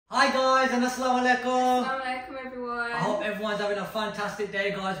Hi guys and assalamu alaikum. Assalamu alaikum everyone. I hope everyone's having a fantastic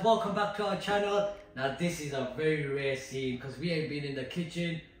day guys. Welcome back to our channel. Now this is a very rare scene because we ain't been in the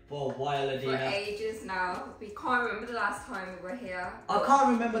kitchen for a while, Adeenas. For ages now. We can't remember the last time we were here. I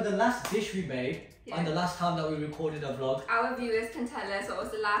can't remember the last dish we made and the last time that we recorded a vlog. Our viewers can tell us what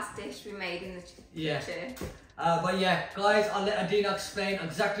was the last dish we made in the kitchen. But yeah guys, I'll let Adeenas explain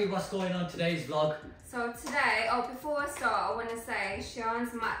exactly what's going on today's vlog. So today, before I start, I want to say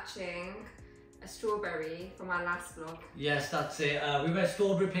Sian's matching a strawberry from our last vlog. Yes, that's it. We went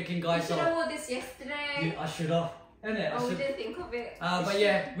strawberry picking guys. You should have wore this yesterday. I should have. Innit? We didn't think of it. But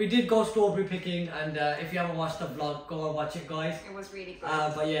yeah, we did go strawberry picking, and if you haven't watched the vlog, go and watch it guys. It was really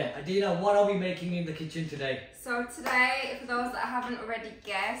good. But yeah, Adeenas, what are we making in the kitchen today? So today, for those that haven't already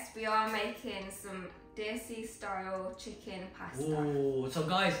guessed, we are making some Desi style chicken pasta. Ooh, so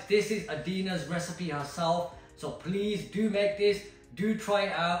guys, this is Adeenas' recipe herself. So please do make this, do try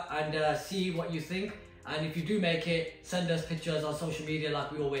it out and see what you think. And if you do make it, send us pictures on social media like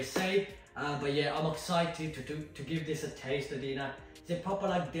we always say. But yeah, I'm excited to give this a taste, Adeenas. Is it proper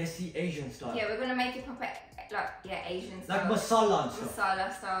like Desi Asian style? Yeah, we're gonna make it proper Asian style. Like masala and stuff?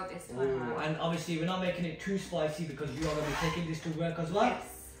 Masala style this one. And obviously we're not making it too spicy because you are going to be taking this to work as well. Yes.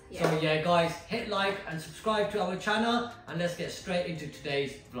 Yeah. So yeah guys, hit like and subscribe to our channel and let's get straight into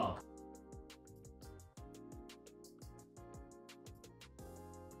today's vlog.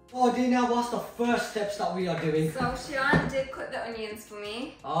 Oh Adeenas, what's the first steps that we are doing? So Sian did cut the onions for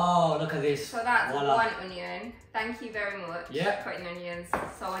me. Oh, look at this. So that's voila. one onion. Thank you very much for cutting onions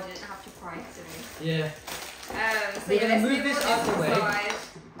so I didn't have to fry it. Yeah. So we're going to let's move this out of the way aside.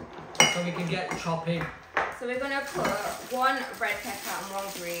 so we can get chopping. So we're going to put one red pepper and one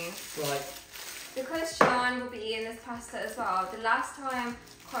green. Right. Because Sian will be eating this pasta as well, the last time,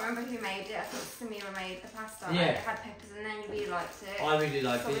 I can't remember who made it, I think Samira made the pasta. Yeah. And it had peppers and then you really liked it. I really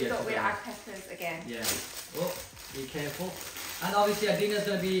liked it, So we thought we'd add peppers again. Yeah. Oh, be careful. And obviously Adeenas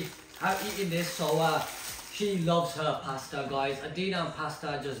going to be out eating this, so she loves her pasta, guys. Adeenas and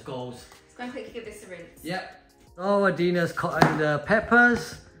pasta just goes. Just going to quickly give this a rinse. Yep. So Adeenas cutting the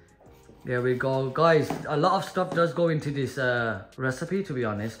peppers. There we go, guys. A lot of stuff does go into this recipe, to be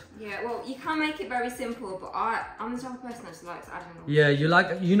honest. Yeah, well, you can make it very simple, but I'm the type of person that just likes adding all. Yeah,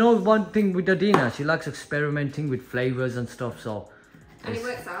 you know one thing with Adeenas, she likes experimenting with flavors and stuff, so. And it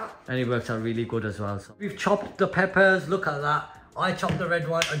works out. And it works out really good as well. So we've chopped the peppers, look at that. I chopped the red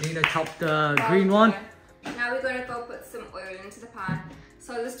one, Adeenas chopped the green one. Now we're going to go put some oil into the pan.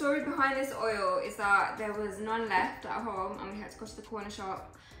 So the story behind this oil is that there was none left at home and we had to go to the corner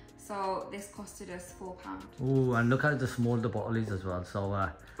shop. So this costed us £4. Ooh, and look at the small the bottle is as well. So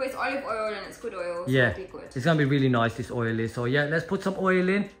but it's olive oil and it's good oil, so yeah, it'll be good. It's gonna be really nice, this oil is. So yeah, let's put some oil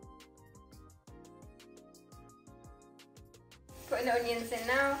in. Putting the onions in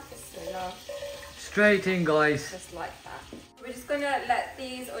now. Straight in, guys. Just like that. We're just gonna let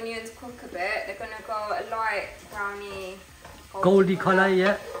these onions cook a bit. They're gonna go a light browny goldy colour,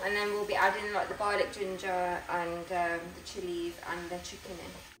 yeah. And then we'll be adding like the garlic, ginger and the chilies and the chicken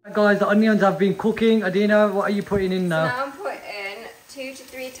in. Guys, the onions have been cooking. Adeenas, what are you putting in now? So now I'm putting 2 to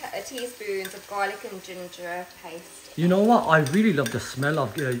 3 teaspoons of garlic and ginger paste. You know what? I really love the smell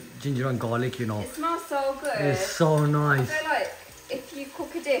of ginger and garlic, you know. It smells so good. It's so nice. I feel like if you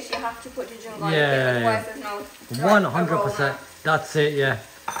cook a dish, you have to put ginger and garlic in, otherwise there's no 100%. aroma. That's it, yeah.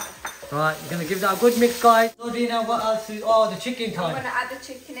 Right, you're going to give that a good mix, guys. So Adeenas, what else is... Oh, the chicken time. I'm going to add the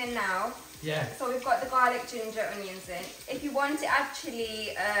chicken in now. Yeah. So we've got the garlic, ginger, onions in. If you want to actually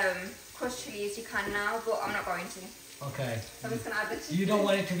crush chilies, you can now, but I'm not going to. Okay. So I'm just going to add the chicken. You don't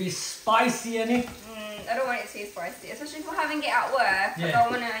want it to be spicy, any? I don't want it to be spicy, especially if we're having it at work. Yeah. I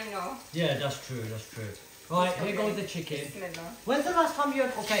don't want to, you know. Yeah, that's true, that's true. Right, here goes the chicken. Bismillah. When's the last time you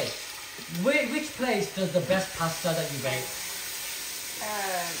had... Okay, which place does the best pasta that you make?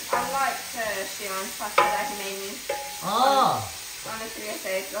 I liked Sian's pasta that he made me. On the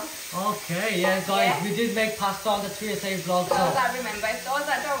 3SA vlog. Okay, yeah guys, we did make pasta on the 3SA vlog. For those that remember, if those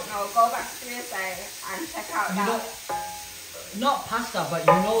that don't know, go back to 3SA and check out that. Not pasta, but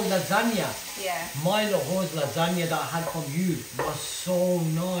you know lasagna. Yeah. Milo Ho's lasagna that I had from you was so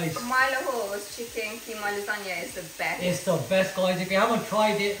nice. Milo Ho's chicken keema lasagna is the best. It's the best, guys. If you haven't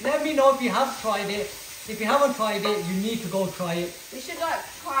tried it, let me know if you have tried it. If you haven't tried it, you need to go try it. We should like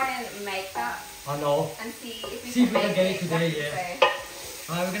try and make that. I know. And see if we can get it today, yeah.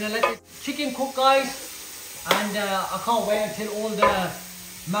 Alright, we're gonna let the chicken cook, guys. And I can't wait until all the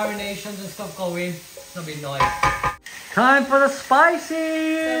marinations and stuff go in. It's gonna be nice. Time for the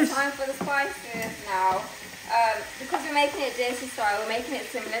spices! So time for the spices now. Because we're making it Desi style, we're making it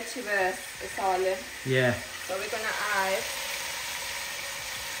similar to a salad. Yeah. So we're gonna add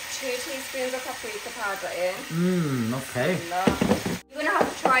 2 teaspoons of paprika powder in. Okay. You're gonna have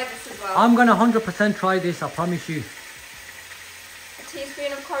to try this as well. I'm gonna 100% try this, I promise you. A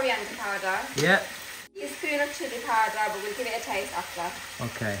teaspoon of coriander powder. Yeah. A teaspoon of chili powder, but we'll give it a taste after.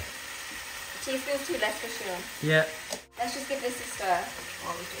 Okay. A teaspoon's too less for sure. Yeah. Let's just give this a stir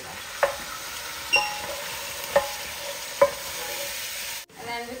while we do that. And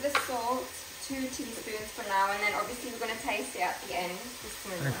then with the salt, 2 teaspoons for now, and then obviously we're going to taste it at the end.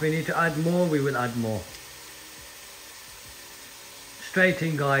 And if we need to add more, we will add more. Straight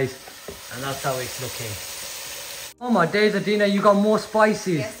in, guys, and that's how it's looking. Oh my days, Adeena, you got more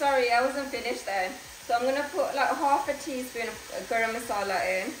spices. Yeah, sorry, I wasn't finished then. So I'm going to put like half a teaspoon of garam masala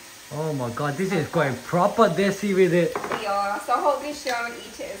in. Oh my god, this is going proper desi with it. Yeah, so hopefully Sean will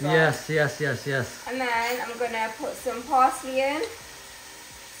eat it as well. Yes, yes, yes, yes. And then I'm going to put some parsley in.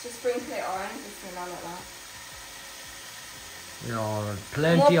 Just sprinkle it on, just like that. Yeah,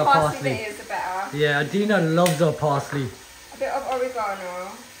 plenty of parsley. The more parsley there is, the better. Yeah, Adeena loves her parsley. A bit of oregano.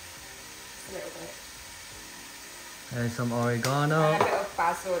 A little bit. And some oregano. And a bit of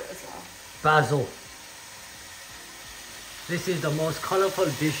basil as well. Basil. This is the most colourful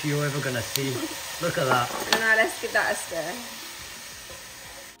dish you're ever gonna see. Look at that. And now let's give that a stir.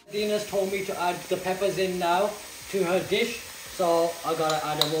 Adeena's told me to add the peppers in now to her dish. So I gotta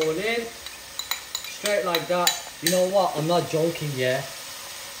add them all in. Straight like that. You know what? I'm not joking, yeah.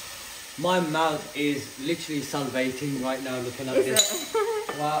 My mouth is literally salivating right now looking at this.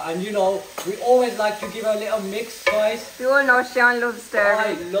 Wow, and you know, we always like to give a little mix, guys. You all know Sean loves stirring.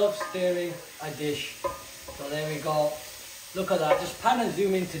 I love stirring a dish. So there we go. Look at that. Just pan and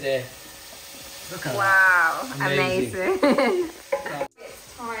zoom into there. Look at that. Wow, amazing.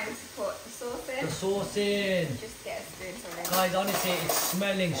 It's time to put the sauce in. The sauce in. Just get a spoon for it. Guys, honestly, it's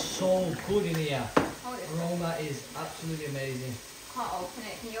smelling so good in here. Hold it. Aroma is absolutely amazing. Can't open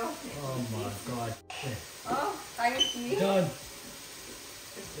it. Can you open it? Oh my god. Oh, thank you. Done.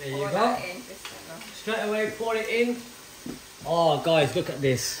 Just There you pour go. that in. Straight away, pour it in. Oh, guys, look at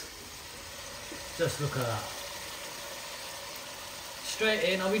this. Just look at that. Straight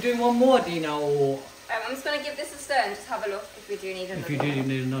in. Are we doing one more, Adeena, or? I'm just going to give this a stir and just have a look if we do need another one. If you do, you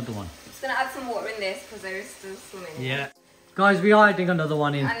need another one. I'm just going to add some water in this because there is still some in it. Yeah. Guys, we are adding another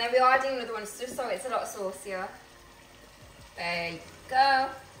one in. And then we are adding another one just so it's a lot saucier. There you go.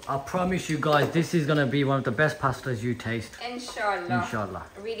 I promise you guys, this is going to be one of the best pastas you taste. Inshallah. Inshallah.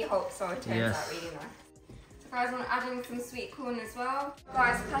 I really hope so. It turns out really nice. So guys, I'm going to add in some sweet corn as well.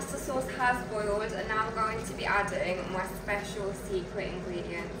 Guys, pasta sauce has boiled and now we're going to be adding my special secret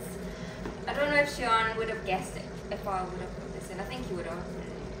ingredients. I don't know if Sean would have guessed it if I would have put this in. I think he would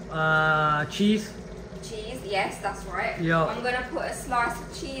have. Cheese. Cheese, yes, that's right. Yeah. I'm going to put a slice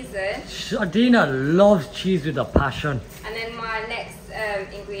of cheese in. Adeena loves cheese with a passion. And then my next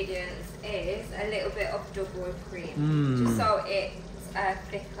ingredients is a little bit of double cream. Just so it's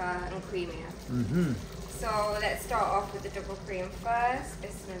thicker and creamier. So let's start off with the double cream first.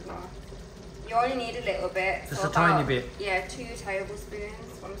 Bismillah. You only need a little bit. Just so a tiny bit. Yeah, 2 tablespoons.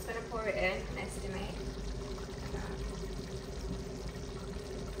 So I'm just going to pour it in and estimate.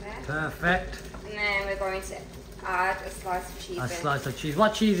 There. Perfect. And then we're going to add a slice of cheese. A slice of cheese.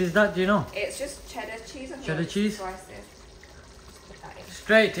 What cheese is that, do you know? It's just cheddar cheese. Cheddar cheese? Slices. Just put that in.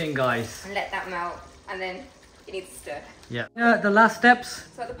 Straight in, guys. And let that melt. And then you need to stir. Yeah. The last steps.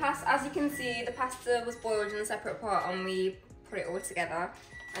 So the pasta, as you can see, the pasta was boiled in a separate pot and we put it all together.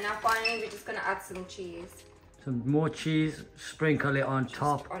 And now finally we're just going to add some cheese. Some more cheese. Sprinkle it on Just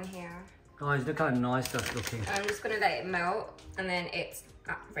top. on here. Guys, look how nice that's looking. I'm just going to let it melt and then it's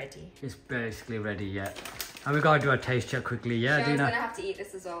ready. It's basically ready, yeah. And we got to do a taste check quickly, yeah, Sean's Adeena? going to have to eat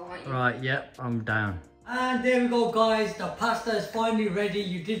this as well, aren't you? Right, yeah, I'm down. And there we go, guys. The pasta is finally ready.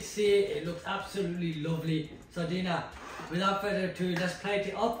 You did see it. It looks absolutely lovely. So, Adeena, without further ado, let's plate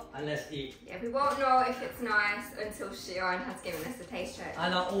it up and let's eat. Yeah, we won't know if it's nice until Sean has given us a taste check.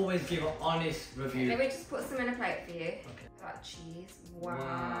 And I always give an honest review. Let me just put some in a plate for you. Okay. That cheese. Wow.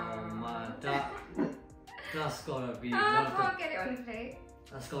 Wow, man, that's gotta be Oh, I can't get it on the plate.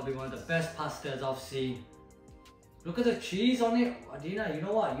 That's gotta be one of the best pastas I've seen. Look at the cheese on it. Adeena, you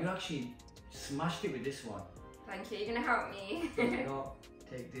know what? You actually smashed it with this one. Thank you. You're gonna help me. There we go.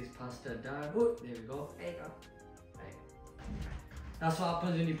 Take this pasta down. Oh, there we go. There you go. That's what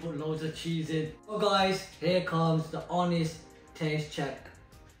happens when you put loads of cheese in. So guys, here comes the honest taste check.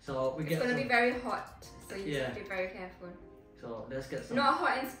 So we get It's gonna be very hot, so you Yeah. have to be very careful. So let's get some. Not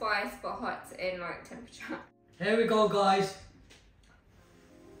hot in spice, but hot in like temperature. Here we go, guys.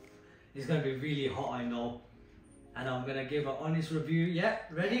 It's gonna be really hot, I know. And I'm gonna give an honest review. Yeah,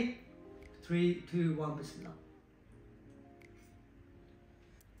 ready? 3, 2, 1, bismillah.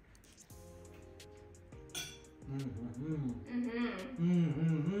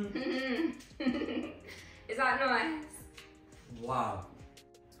 Is that nice? Wow.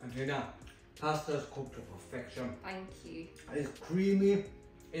 Adina, pasta's cooked to perfection. Thank you. It's creamy.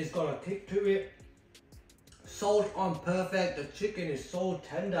 It's got a kick to it. Salt on perfect. The chicken is so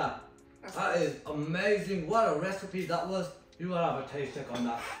tender. That is amazing. What a recipe that was. You will have a taste check on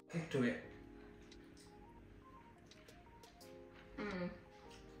that. Kick to it.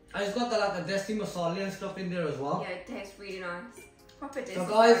 And it's got the Desi masala and stuff in there as well. Yeah, it tastes really nice. Proper Desi. So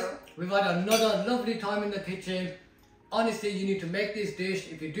guys, we've had another lovely time in the kitchen. Honestly, you need to make this dish.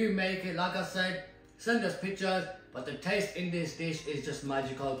 If you do make it, like I said, send us pictures. But the taste in this dish is just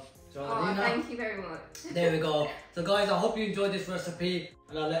magical. So Adina, thank you very much. There we go. So guys, I hope you enjoyed this recipe.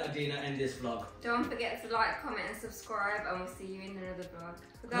 And I'll let Adina end this vlog. Don't forget to like, comment and subscribe. And we'll see you in another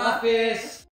vlog. Hafiz.